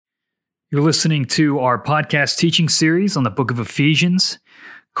You're listening to our podcast teaching series on the book of Ephesians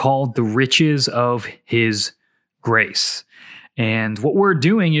called The Riches of His Grace. And what we're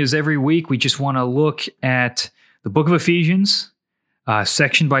doing is every week we just want to look at the book of Ephesians,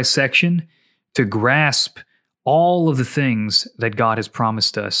 section by section, to grasp all of the things that God has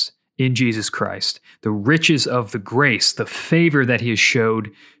promised us in Jesus Christ, the riches of the grace, the favor that He has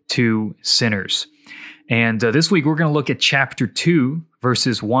showed to sinners. And this week we're going to look at chapter 2,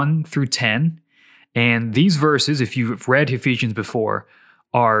 verses 1 through 10. And these verses, if you've read Ephesians before,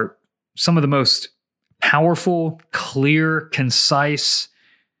 are some of the most powerful, clear, concise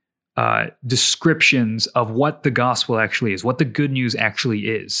descriptions of what the gospel actually is, what the good news actually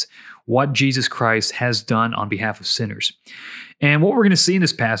is, what Jesus Christ has done on behalf of sinners. And what we're going to see in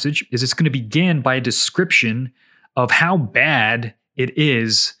this passage is it's going to begin by a description of how bad it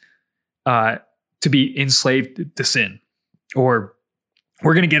is to be enslaved to sin. Or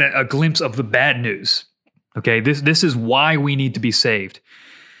we're going to get a glimpse of the bad news. Okay, this is why we need to be saved.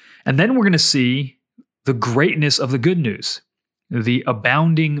 And then we're going to see the greatness of the good news, the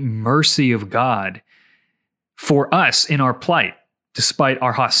abounding mercy of God for us in our plight. Despite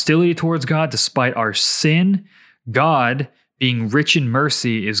our hostility towards God, despite our sin, God, being rich in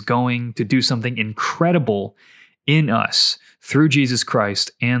mercy, is going to do something incredible in us through Jesus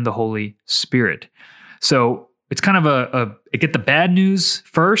Christ and the Holy Spirit. So it's kind of get the bad news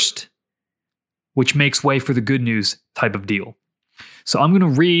first, which makes way for the good news type of deal. So I'm going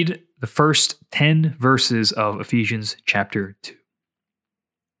to read the first 10 verses of Ephesians chapter 2.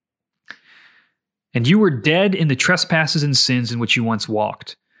 And you were dead in the trespasses and sins in which you once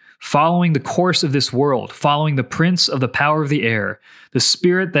walked, following the course of this world, following the prince of the power of the air, the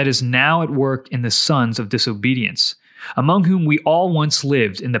spirit that is now at work in the sons of disobedience, among whom we all once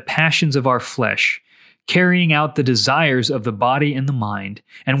lived in the passions of our flesh, carrying out the desires of the body and the mind,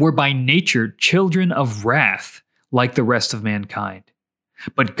 and were by nature children of wrath, like the rest of mankind.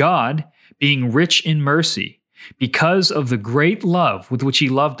 But God, being rich in mercy, because of the great love with which He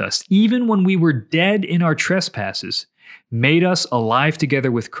loved us, even when we were dead in our trespasses, made us alive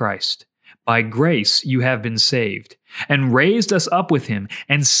together with Christ. By grace you have been saved, and raised us up with Him,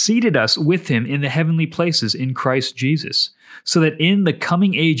 and seated us with Him in the heavenly places in Christ Jesus, so that in the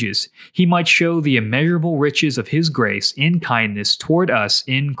coming ages He might show the immeasurable riches of His grace in kindness toward us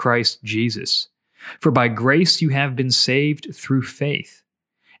in Christ Jesus. For by grace you have been saved through faith.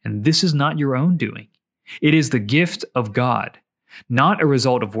 And this is not your own doing. It is the gift of God, not a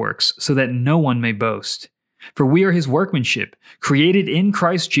result of works, so that no one may boast. For we are His workmanship, created in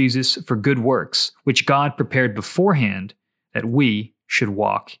Christ Jesus for good works, which God prepared beforehand that we should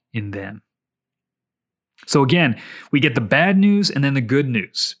walk in them. So again, we get the bad news and then the good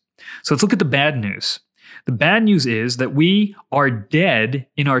news. So let's look at the bad news. The bad news is that we are dead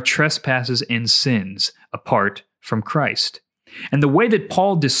in our trespasses and sins apart from Christ. And the way that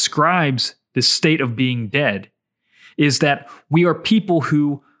Paul describes the state of being dead is that we are people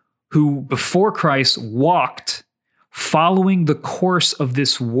who before Christ walked following the course of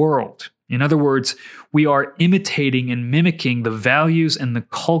this world. In other words, we are imitating and mimicking the values and the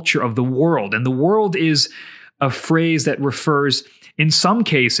culture of the world. And the world is a phrase that refers, in some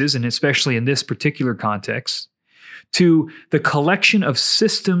cases, and especially in this particular context, to the collection of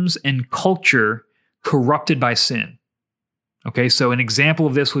systems and culture corrupted by sin. Okay, so an example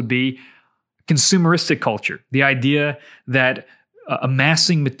of this would be consumeristic culture, the idea that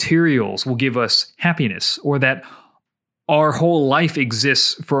amassing materials will give us happiness, or that our whole life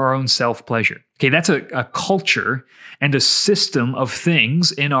exists for our own self-pleasure. Okay, that's a culture and a system of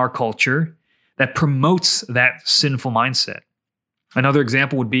things in our culture that promotes that sinful mindset. Another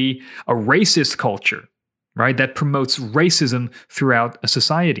example would be a racist culture, right, that promotes racism throughout a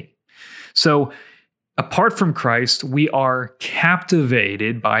society. So apart from Christ, we are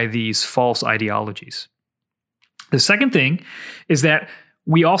captivated by these false ideologies. The second thing is that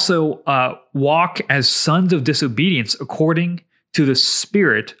we also walk as sons of disobedience according to the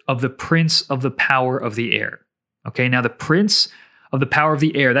spirit of the prince of the power of the air. Okay, now the prince of the power of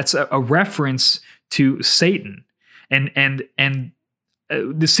the air, that's a reference to Satan. And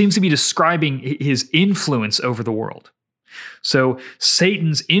this seems to be describing his influence over the world. So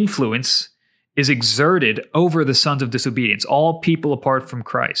Satan's influence is exerted over the sons of disobedience, all people apart from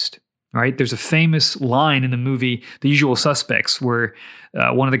Christ. Right? There's a famous line in the movie The Usual Suspects where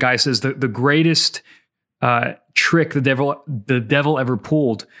one of the guys says the greatest trick the devil ever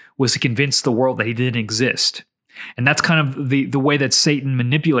pulled was to convince the world that he didn't exist. And that's kind of the way that Satan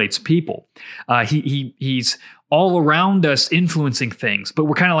manipulates people. He's all around us influencing things, but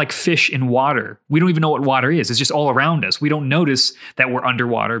we're kind of like fish in water. We don't even know what water is. It's just all around us. We don't notice that we're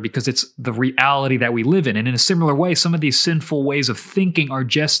underwater because it's the reality that we live in. And in a similar way, some of these sinful ways of thinking are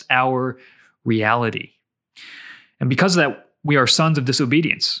just our reality. And because of that, we are sons of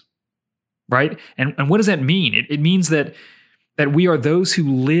disobedience, right? And what does that mean? It means that we are those who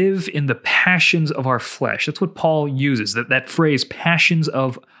live in the passions of our flesh. That's what Paul uses, that phrase, passions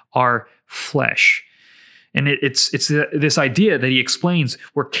of our flesh. And it's this idea that he explains,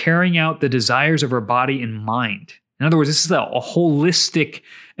 we're carrying out the desires of our body and mind. In other words, this is a holistic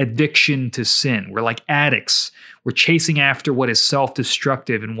addiction to sin. We're like addicts. We're chasing after what is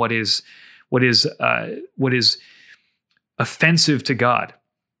self-destructive and what is offensive to God,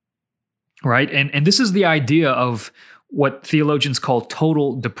 right? And this is the idea of what theologians call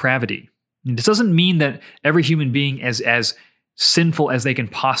total depravity. And this doesn't mean that every human being is as sinful as they can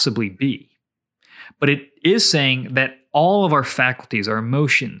possibly be. But it is saying that all of our faculties, our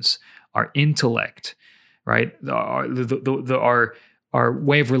emotions, our intellect, right, our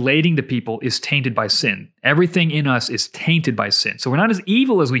way of relating to people is tainted by sin. Everything in us is tainted by sin. So we're not as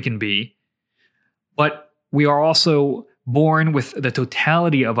evil as we can be, but we are also born with the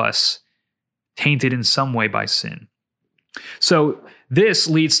totality of us tainted in some way by sin. So this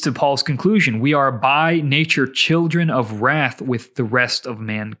leads to Paul's conclusion. We are by nature children of wrath with the rest of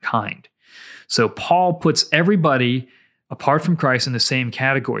mankind. So Paul puts everybody apart from Christ in the same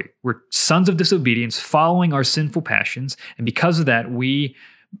category. We're sons of disobedience, following our sinful passions, and because of that, we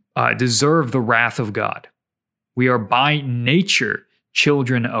deserve the wrath of God. We are by nature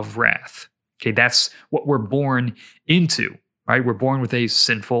children of wrath. Okay, that's what we're born into, right? We're born with a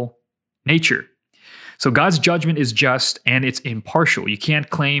sinful nature. So God's judgment is just and it's impartial. You can't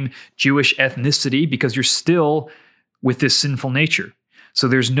claim Jewish ethnicity because you're still with this sinful nature. So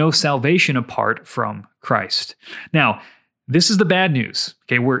there's no salvation apart from Christ. Now, this is the bad news.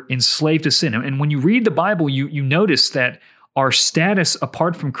 Okay, we're enslaved to sin. And when you read the Bible, you notice that our status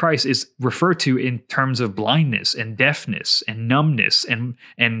apart from Christ is referred to in terms of blindness and deafness and numbness and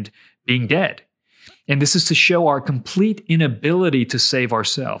being dead. And this is to show our complete inability to save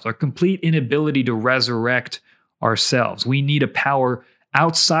ourselves, our complete inability to resurrect ourselves. We need a power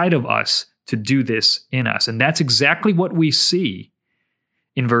outside of us to do this in us. And that's exactly what we see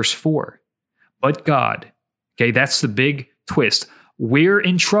in verse 4. But God, okay, that's the big twist. We're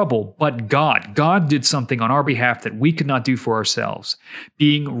in trouble, but God did something on our behalf that we could not do for ourselves,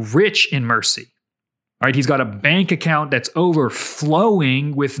 being rich in mercy. All right, he's got a bank account that's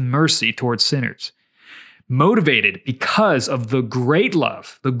overflowing with mercy towards sinners, motivated because of the great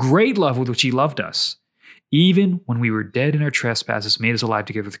love with which he loved us, even when we were dead in our trespasses, made us alive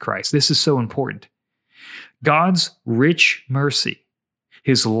together with Christ. This is so important. God's rich mercy,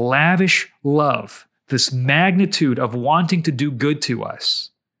 his lavish love, this magnitude of wanting to do good to us,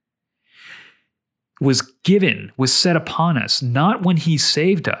 was set upon us, not when he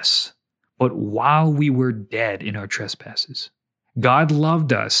saved us, but while we were dead in our trespasses. God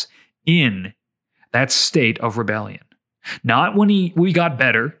loved us in that state of rebellion. Not when we got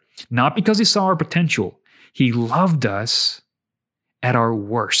better, not because he saw our potential. He loved us at our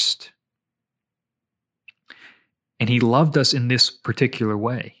worst. And he loved us in this particular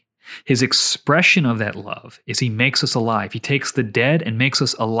way. His expression of that love is he makes us alive. He takes the dead and makes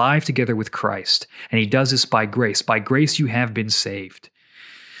us alive together with Christ. And he does this by grace. By grace you have been saved.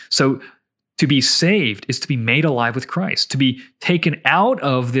 So to be saved is to be made alive with Christ, to be taken out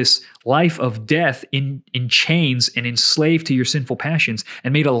of this life of death in chains and enslaved to your sinful passions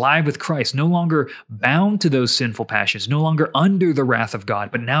and made alive with Christ, no longer bound to those sinful passions, no longer under the wrath of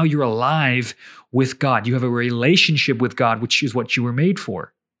God, but now you're alive with God. You have a relationship with God, which is what you were made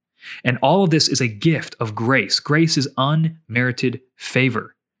for. And all of this is a gift of grace. Grace is unmerited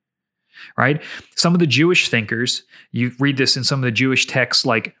favor. Right? Some of the Jewish thinkers, you read this in some of the Jewish texts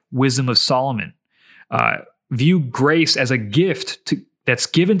like Wisdom of Solomon, view grace as a gift that's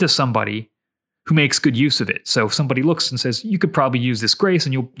given to somebody who makes good use of it. So if somebody looks and says, you could probably use this grace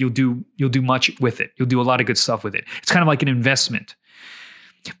and you'll do much with it. You'll do a lot of good stuff with it. It's kind of like an investment.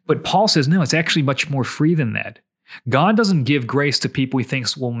 But Paul says, no, it's actually much more free than that. God doesn't give grace to people he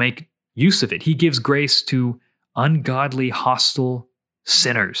thinks will make use of it. He gives grace to ungodly, hostile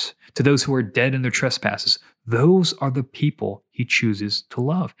sinners, to those who are dead in their trespasses. Those are the people he chooses to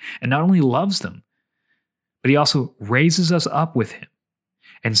love. And not only loves them, but he also raises us up with him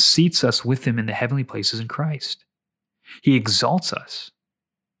and seats us with him in the heavenly places in Christ. He exalts us.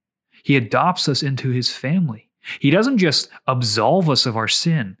 He adopts us into his family. He doesn't just absolve us of our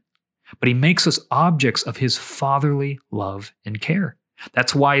sin, but he makes us objects of his fatherly love and care.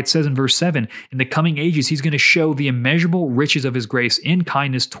 That's why it says in verse 7, in the coming ages, he's going to show the immeasurable riches of his grace in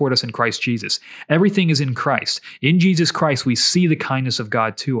kindness toward us in Christ Jesus. Everything is in Christ. In Jesus Christ, we see the kindness of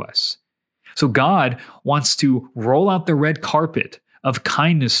God to us. So God wants to roll out the red carpet of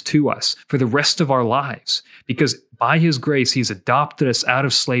kindness to us for the rest of our lives, because by his grace, he's adopted us out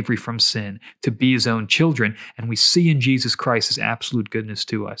of slavery from sin to be his own children, and we see in Jesus Christ his absolute goodness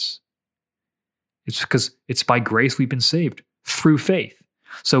to us. It's because it's by grace we've been saved, through faith.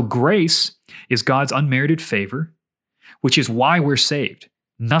 So grace is God's unmerited favor, which is why we're saved.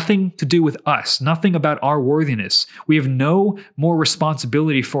 Nothing to do with us, nothing about our worthiness. We have no more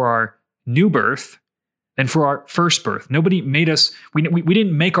responsibility for our new birth than for our first birth. Nobody made us, we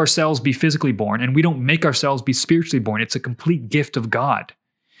didn't make ourselves be physically born, and we don't make ourselves be spiritually born. It's a complete gift of God.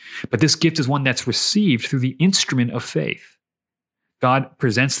 But this gift is one that's received through the instrument of faith. God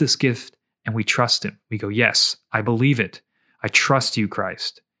presents this gift and we trust him. We go, yes, I believe it. I trust you,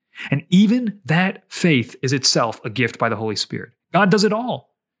 Christ. And even that faith is itself a gift by the Holy Spirit. God does it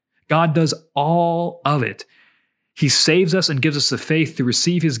all. God does all of it. He saves us and gives us the faith to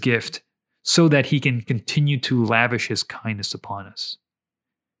receive his gift so that he can continue to lavish his kindness upon us.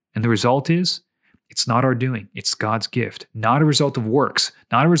 And the result is, it's not our doing, it's God's gift, not a result of works,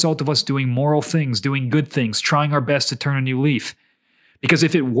 not a result of us doing moral things, doing good things, trying our best to turn a new leaf. Because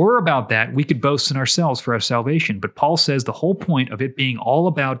if it were about that, we could boast in ourselves for our salvation. But Paul says the whole point of it being all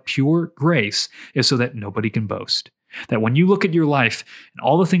about pure grace is so that nobody can boast. That when you look at your life and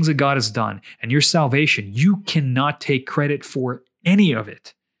all the things that God has done and your salvation, you cannot take credit for any of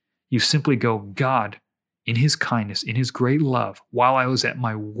it. You simply go, God, in his kindness, in his great love, while I was at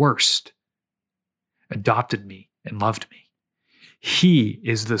my worst, adopted me and loved me. He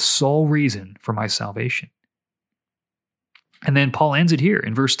is the sole reason for my salvation. And then Paul ends it here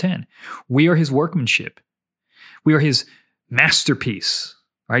in verse 10. We are his workmanship. We are his masterpiece,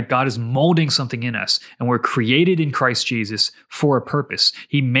 right? God is molding something in us, and we're created in Christ Jesus for a purpose.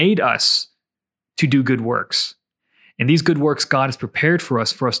 He made us to do good works. And these good works God has prepared for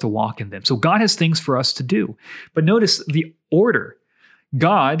us to walk in them. So God has things for us to do. But notice the order.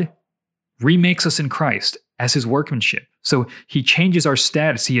 God remakes us in Christ as his workmanship. So he changes our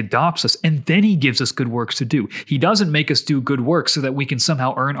status, he adopts us, and then he gives us good works to do. He doesn't make us do good works so that we can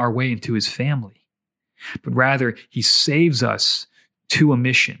somehow earn our way into his family, but rather he saves us to a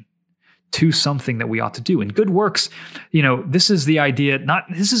mission, to something that we ought to do. And good works, this is the idea,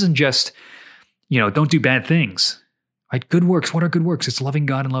 this isn't just, don't do bad things, right? Good works, what are good works? It's loving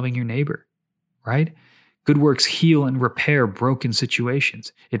God and loving your neighbor, right? Good works heal and repair broken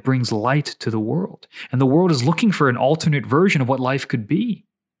situations. It brings light to the world. And the world is looking for an alternate version of what life could be.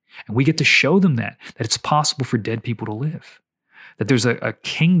 And we get to show them that it's possible for dead people to live, that there's a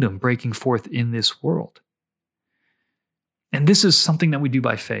kingdom breaking forth in this world. And this is something that we do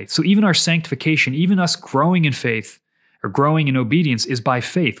by faith. So even our sanctification, even us growing in faith or growing in obedience is by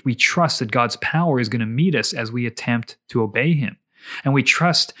faith. We trust that God's power is going to meet us as we attempt to obey him. And we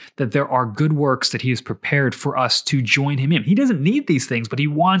trust that there are good works that he has prepared for us to join him in. He doesn't need these things, but he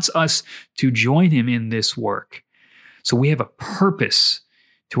wants us to join him in this work. So we have a purpose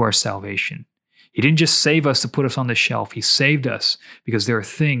to our salvation. He didn't just save us to put us on the shelf. He saved us because there are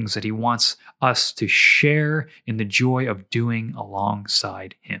things that he wants us to share in the joy of doing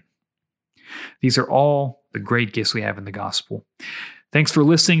alongside him. These are all the great gifts we have in the gospel. Thanks for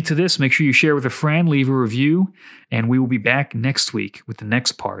listening to this. Make sure you share with a friend, leave a review, and we will be back next week with the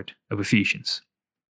next part of Ephesians.